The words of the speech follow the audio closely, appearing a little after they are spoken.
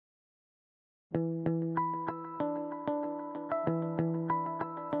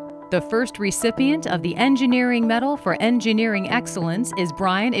The first recipient of the Engineering Medal for Engineering Excellence is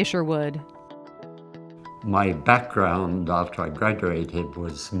P.Eng Isherwood. My background after I graduated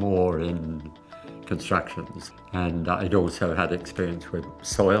was more in constructions, and I'd also had experience with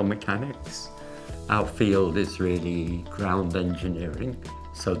soil mechanics. Our field is really ground engineering,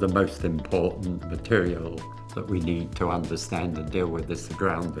 so the most important material that we need to understand and deal with is the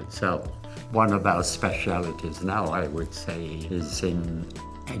ground itself. One of our specialities now, I would say, is in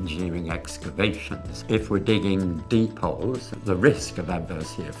engineering excavations. If we're digging deep holes, the risk of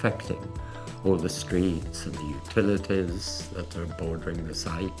adversely affecting all the streets and the utilities that are bordering the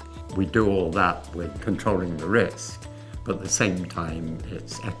site, we do all that with controlling the risk, but at the same time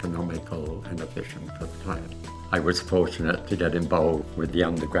it's economical and efficient for the client. I was fortunate to get involved with the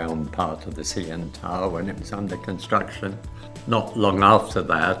underground part of the CN Tower when it was under construction. Not long after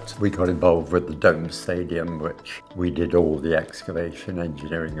that, we got involved with the Dome Stadium, which we did all the excavation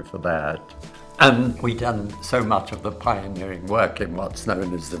engineering for that. And we've done so much of the pioneering work in what's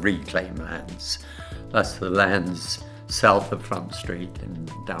known as the reclaim lands. That's the lands south of Front Street in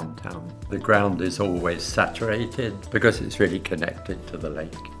downtown. The ground is always saturated because it's really connected to the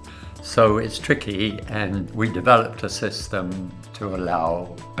lake. So it's tricky, and we developed a system to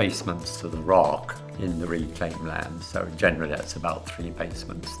allow basements to the rock in the reclaimed land. So generally that's about 3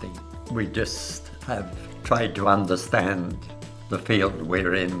 basements deep. We just have tried to understand the field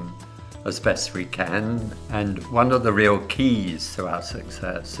we're in as best we can. And one of the real keys to our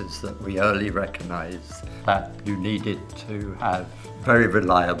success is that we early recognized that you needed to have very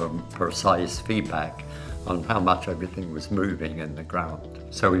reliable and precise feedback on how much everything was moving in the ground.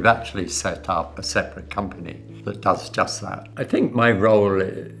 So we've actually set up a separate company that does just that. I think my role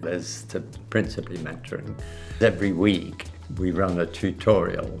is to principally mentoring. Every week we run a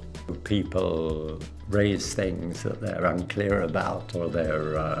tutorial. People raise things that they're unclear about or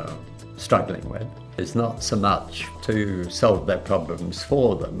they're struggling with. It's not so much to solve their problems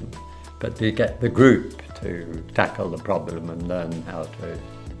for them, but to get the group to tackle the problem and learn how to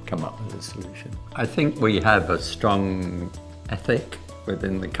come up with a solution. I think we have a strong ethic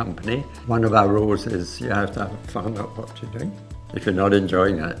within the company. One of our rules is you have to have fun at what you're doing. If you're not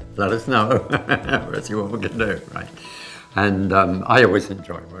enjoying it, let us know. We'll see what we can do, right? And I always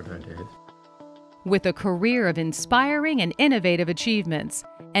enjoy what I do. With a career of inspiring and innovative achievements,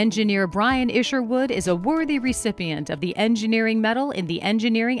 engineer P.Eng Isherwood is a worthy recipient of the Engineering Medal in the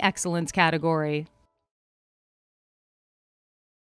Engineering Excellence category.